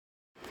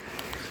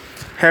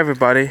Hey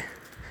everybody,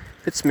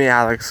 it's me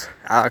Alex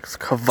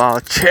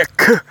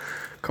Kowalczyk,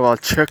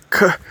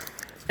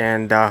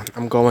 and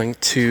I'm going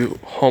to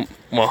home.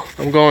 Well,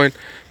 I'm going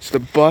to the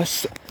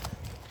bus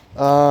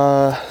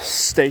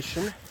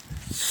station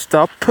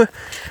stop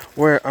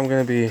where I'm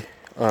gonna be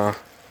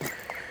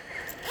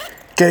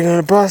getting on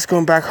a bus,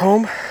 going back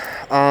home.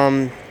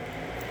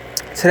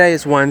 Today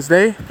is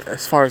Wednesday,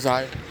 as far as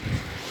I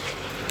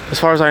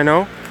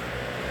know.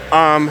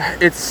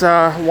 It's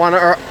 1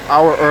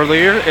 hour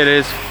earlier. It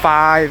is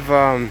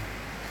 5.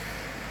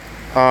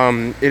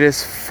 It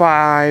is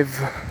 5.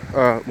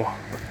 Well,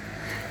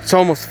 it's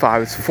almost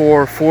 5. It's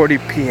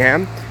 4:40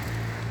 p.m.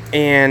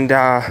 And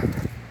I'm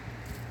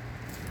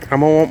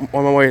on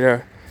my way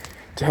to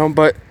home.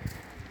 But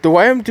the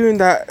way I'm doing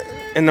that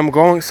and I'm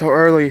going so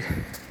early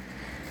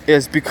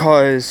is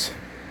because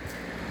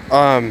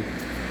I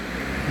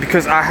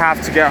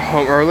have to get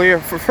home earlier.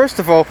 First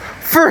of all,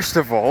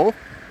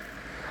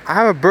 I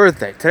have a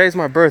birthday. Today's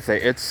my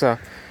birthday. It's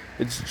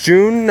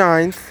June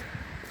 9th.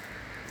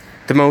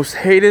 The most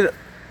hated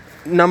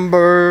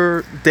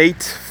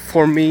date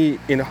for me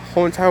in the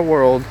whole entire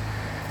world,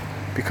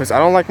 because I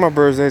don't like my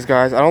birthdays,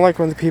 guys. I don't like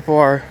when the people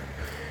are,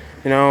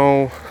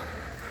 coming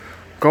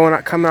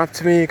up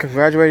to me,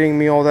 congratulating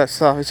me, all that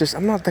stuff. It's just,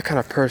 I'm not that kind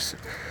of person.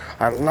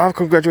 I love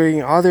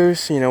congratulating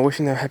others,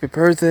 wishing them happy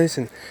birthdays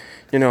and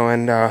I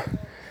don't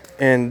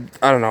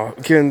know,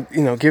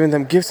 giving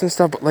them gifts and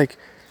stuff. But like,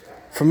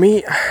 for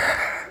me,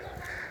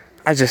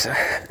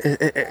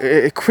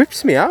 it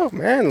creeps me out,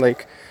 man.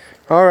 Like,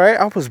 all right,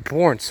 I was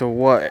born, so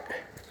what?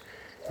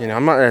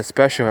 I'm not that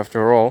special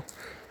after all.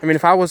 I mean,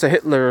 if I was a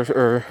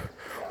Hitler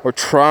or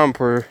Trump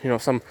or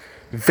some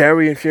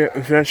very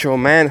influential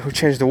man who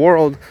changed the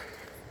world,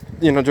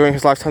 during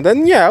his lifetime,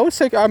 then yeah, I would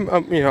say I'm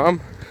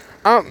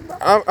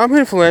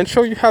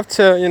influential. You have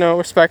to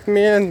respect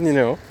me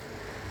and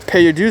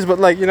pay your dues. But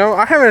like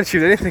I haven't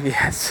achieved anything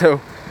yet, so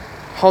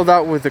hold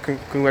out with the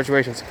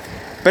congratulations.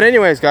 But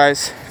anyways,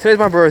 guys, today's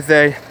my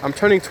birthday. I'm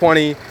turning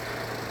 20.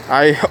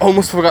 I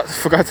almost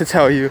forgot to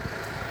tell you.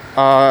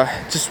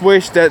 Just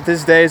wish that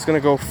this day is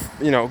gonna go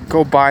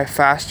by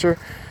faster,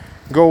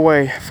 go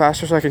away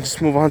faster, so I can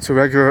just move on to a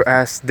regular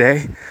ass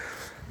day.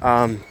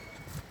 We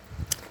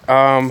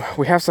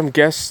have some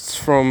guests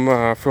from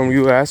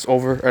US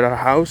over at our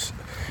house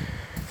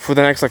for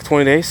the next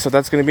 20 days, so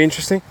that's gonna be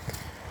interesting.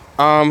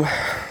 But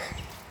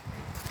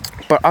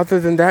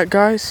other than that,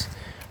 guys,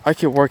 I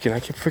keep working.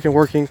 I keep freaking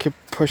working, keep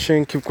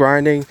pushing, keep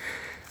grinding.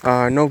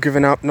 No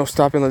giving up, no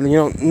stopping.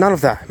 None of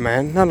that,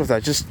 man. None of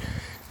that. Just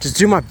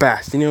do my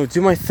best.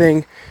 Do my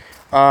thing.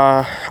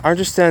 I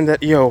understand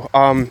that,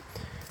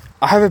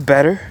 I have it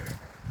better.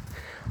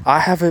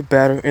 I have it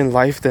better in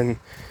life than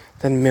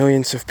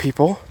millions of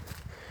people.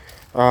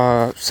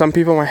 Some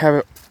people might have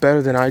it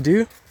better than I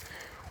do,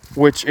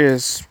 which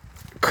is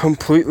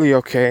completely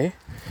okay.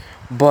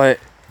 But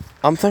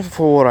I'm thankful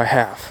for what I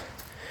have.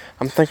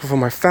 I'm thankful for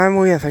my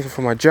family. I'm thankful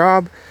for my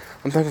job.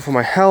 I'm thankful for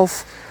my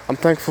health. I'm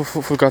thankful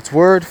for God's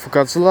word, for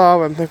God's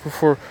love. I'm thankful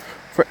for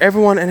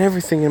everyone and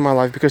everything in my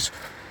life because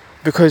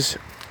I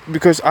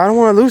don't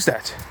want to lose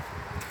that.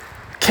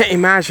 I can't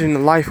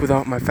imagine life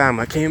without my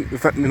family. I can't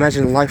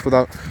imagine life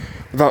without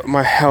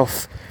my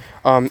health.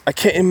 I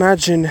can't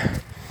imagine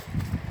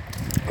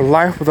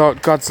life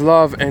without God's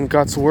love and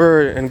God's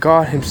word and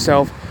God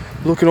Himself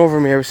looking over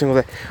me every single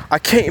day. I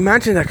can't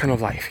imagine that kind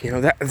of life.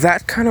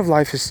 That kind of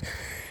life is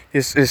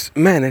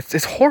man,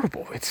 it's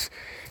horrible. It's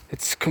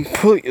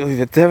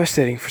completely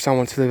devastating for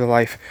someone to live a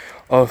life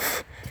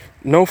of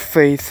no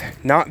faith,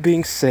 not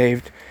being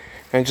saved,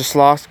 and just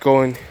lost,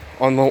 going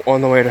on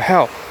the way to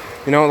hell.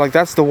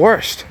 That's the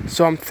worst.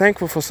 So I'm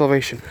thankful for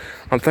salvation.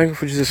 I'm thankful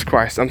for Jesus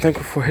Christ. I'm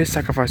thankful for His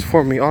sacrifice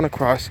for me on a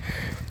cross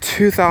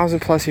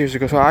 2,000 plus years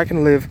ago, so I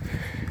can live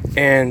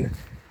and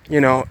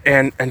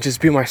and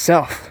just be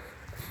myself.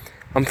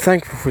 I'm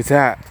thankful for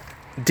that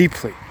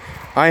deeply.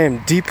 I am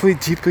deeply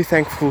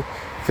thankful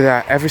for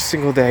that every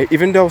single day,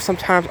 even though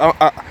sometimes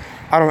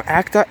I don't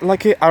act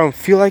like it, I don't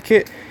feel like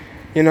it.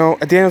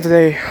 At the end of the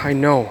day, I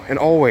know, and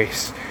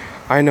always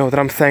I know that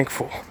I'm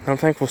thankful. I'm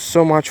thankful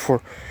so much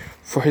for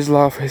His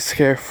love, for His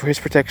care, for His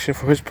protection,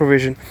 for His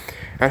provision,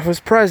 and for His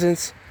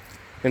presence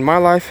in my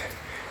life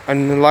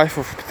and in the life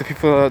of the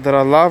people that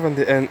I love and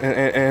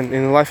in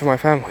the life of my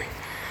family.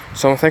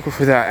 So I'm thankful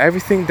for that.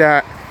 Everything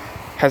that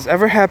has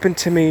ever happened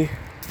to me,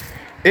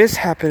 is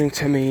happening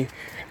to me,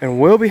 and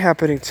will be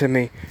happening to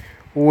me,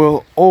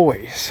 will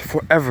always,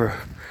 forever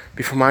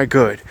be for my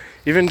good.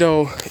 Even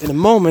though in a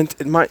moment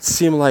it might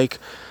seem like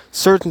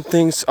certain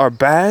things are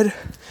bad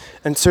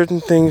and certain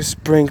things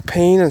bring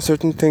pain and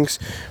certain things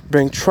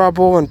bring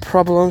trouble and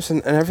problems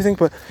and everything,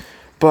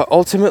 but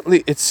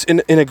ultimately it's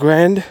in a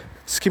grand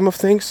scheme of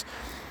things,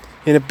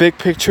 in a big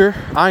picture,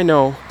 I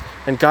know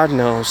and God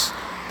knows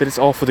that it's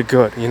all for the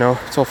good.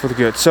 It's all for the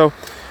good. So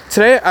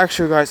today,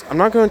 actually, guys, I'm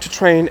not going to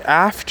train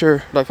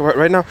after,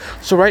 right now.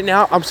 So right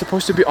now I'm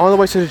supposed to be on the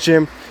way to the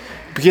gym,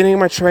 beginning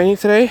my training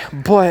today,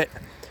 but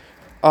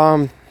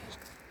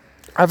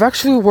I've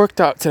actually worked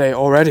out today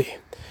already.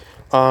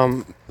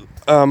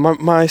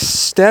 My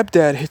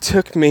stepdad, he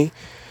took me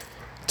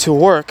to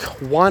work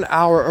 1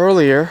 hour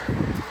earlier.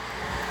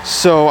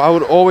 So I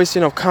would always,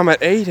 come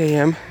at 8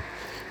 a.m.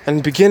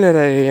 and begin at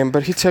 8 a.m.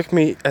 But he took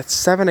me at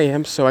 7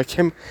 a.m. So I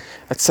came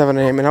at 7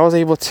 a.m. and I was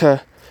able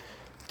to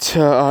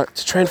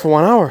train for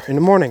 1 hour in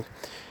the morning.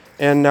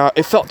 And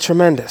it felt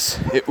tremendous.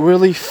 It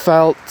really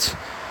felt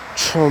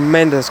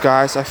tremendous,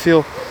 guys. I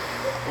feel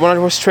when I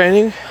was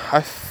training,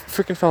 I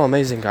freaking felt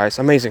amazing, guys.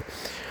 Amazing.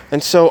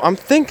 And so I'm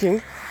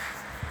thinking,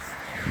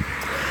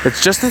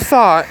 it's just a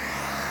thought,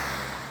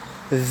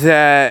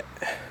 that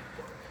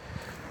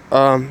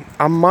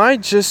I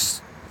might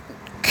just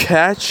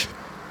catch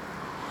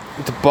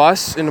the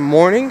bus in the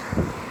morning,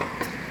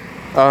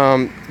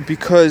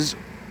 because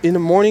in the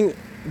morning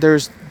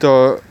there's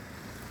the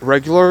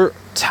regular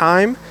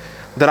time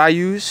that I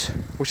use,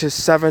 which is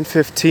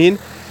 7:15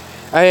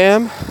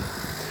 a.m.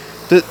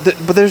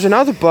 But there's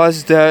another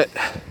bus that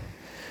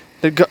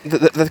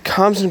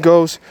comes and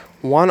goes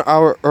 1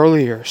 hour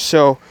earlier,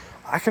 so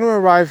I can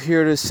arrive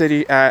here to the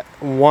city at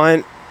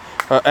 7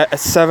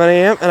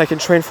 a.m. and I can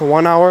train for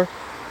 1 hour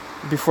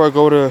before I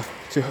go to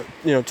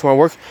my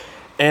work.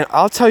 And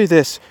I'll tell you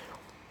this: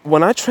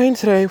 when I trained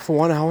today for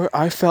 1 hour,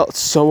 I felt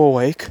so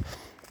awake.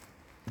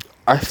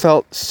 I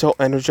felt so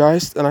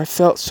energized, and I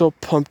felt so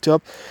pumped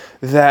up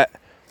that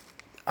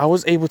I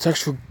was able to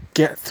actually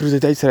get through the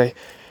day today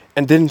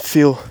and didn't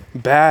feel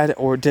bad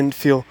or didn't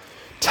feel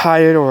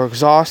tired or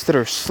exhausted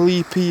or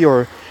sleepy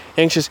or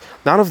anxious.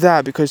 None of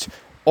that, because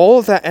all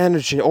of that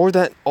energy, all of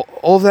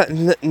that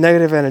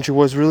negative energy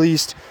was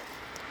released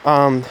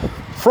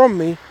from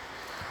me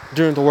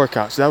during the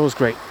workout. So that was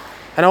great.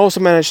 And I also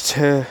managed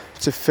to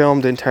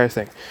film the entire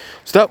thing.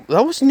 So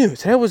that was new.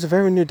 Today was a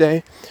very new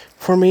day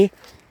for me.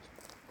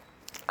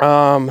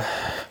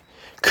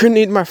 Couldn't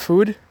eat my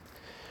food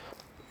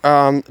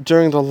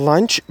during the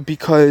lunch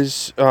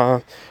because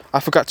I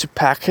forgot to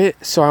pack it.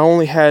 So I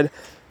only had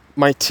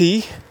my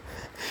tea,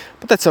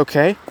 but that's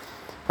okay.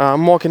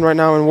 I'm walking right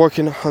now and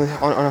working on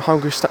a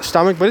hungry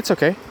stomach, but it's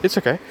okay. It's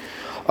okay.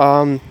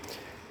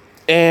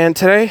 And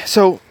today,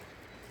 so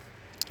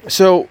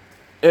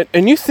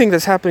a new thing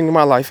that's happening in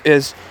my life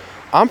is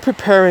I'm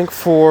preparing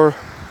for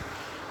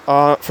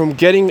from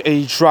getting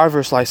a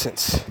driver's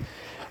license.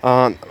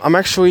 I'm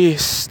actually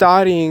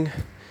studying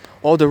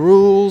all the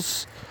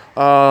rules,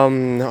 all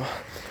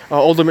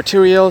the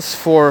materials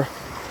for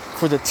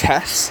the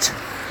test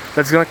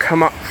that's gonna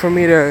come up for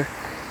me that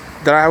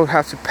I would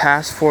have to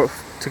pass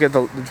to get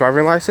the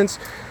driving license.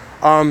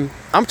 I'm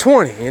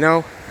 20,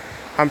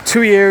 I'm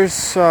 2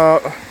 years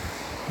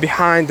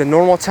behind the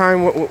normal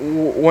time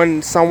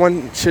when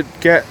someone should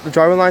get the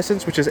driving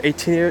license, which is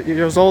 18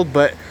 years old.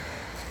 But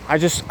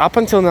up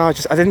until now,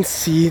 I didn't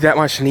see that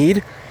much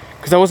need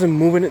because I wasn't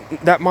moving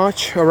it that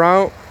much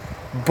around.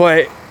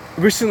 But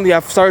recently,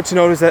 I've started to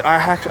notice that I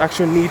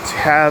actually need to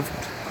have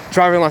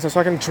driving license so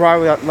I can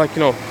drive without,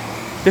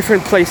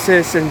 different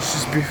places and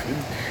just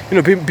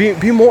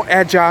be more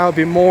agile,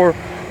 be more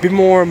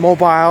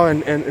mobile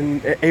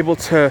and able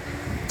to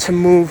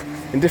move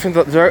in different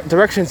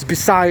directions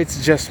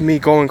besides just me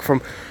going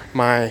from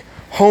my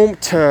home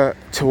to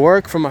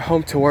work, from my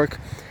home to work,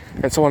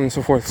 and so on and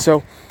so forth.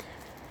 So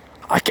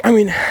I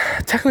mean,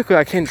 technically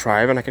I can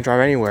drive and I can drive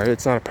anywhere.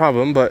 It's not a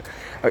problem. But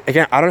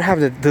again, I don't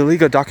have the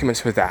legal documents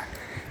for that.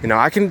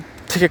 I can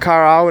take a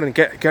car out and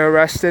get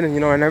arrested and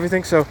and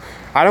everything. So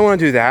I don't want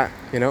to do that.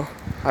 I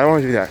don't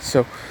want to do that.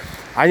 So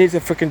I need the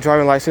freaking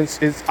driving license.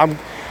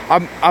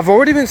 I've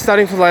already been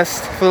studying for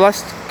the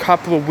last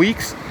couple of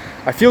weeks.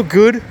 I feel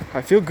good.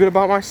 I feel good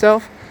about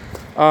myself.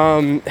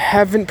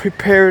 Haven't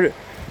prepared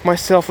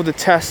myself for the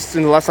test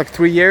in the last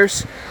 3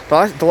 years.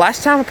 The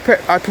last time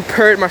I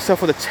prepared myself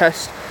for the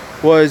test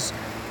was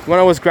when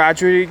I was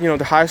graduating,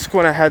 the high school,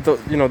 and I had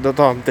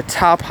the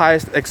top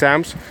highest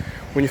exams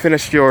when you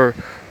finish your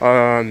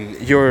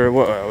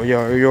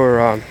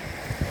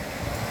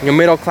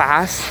middle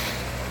class,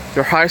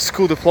 your high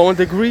school diploma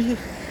degree.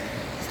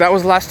 So that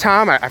was the last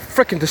time. I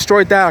freaking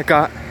destroyed that. I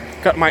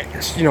got my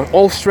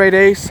all straight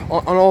A's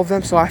on all of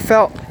them. So I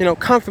felt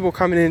comfortable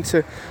coming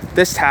into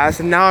this task.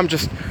 And now I'm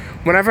just,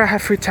 whenever I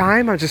have free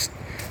time, I just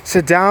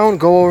sit down,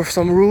 go over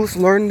some rules,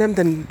 learn them,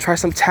 then try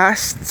some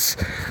tests,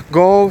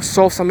 go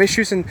solve some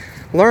issues and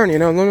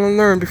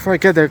learn before I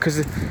get there. Because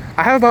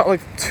I have about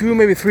 2,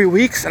 maybe 3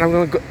 weeks, and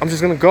I'm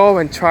just gonna go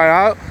and try it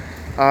out,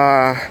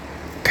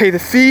 pay the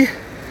fee,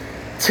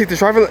 take the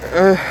driver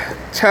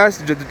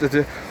test,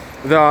 the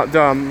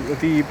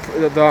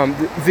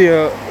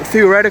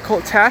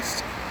theoretical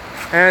test,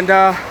 and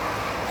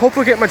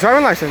hopefully get my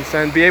driving license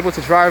and be able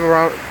to drive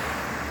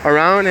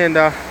around. And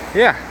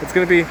it's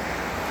gonna be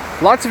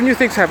lots of new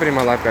things happening in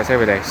my life, guys,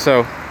 every day.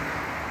 So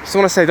just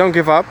want to say, don't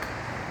give up.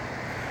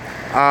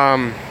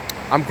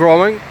 I'm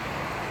growing.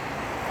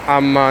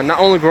 I'm not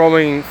only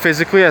growing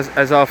physically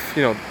as of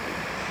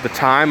the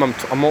time.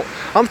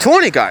 I'm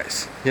 20,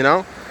 guys.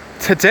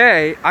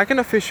 Today I can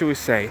officially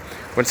say,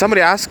 when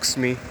somebody asks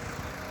me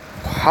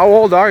how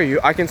old are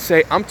you, I can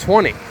say I'm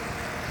 20.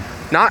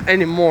 Not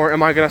anymore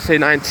am I gonna say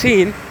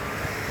 19.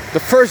 The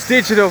first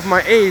digit of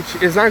my age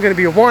is not gonna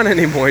be 1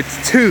 anymore.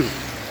 It's 2.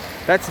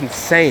 That's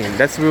insane.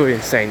 That's really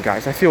insane,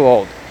 guys. I feel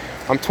old.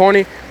 I'm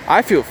 20.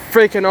 I feel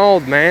freaking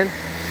old, man.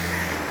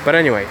 But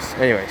anyways,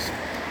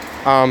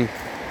 I'm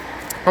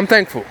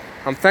thankful.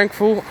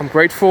 I'm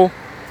grateful.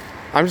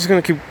 I'm just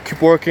gonna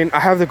keep working.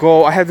 I have the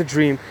goal. I have the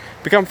dream.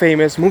 Become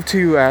famous. Move to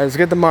US.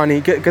 Get the money.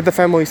 Get the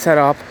family set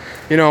up.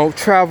 You know,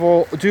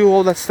 travel. Do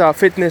all that stuff.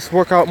 Fitness,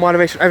 workout,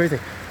 motivation,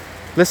 everything.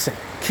 Listen.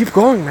 Keep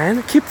going,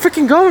 man. Keep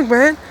freaking going,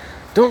 man.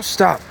 Don't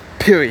stop.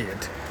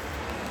 Period.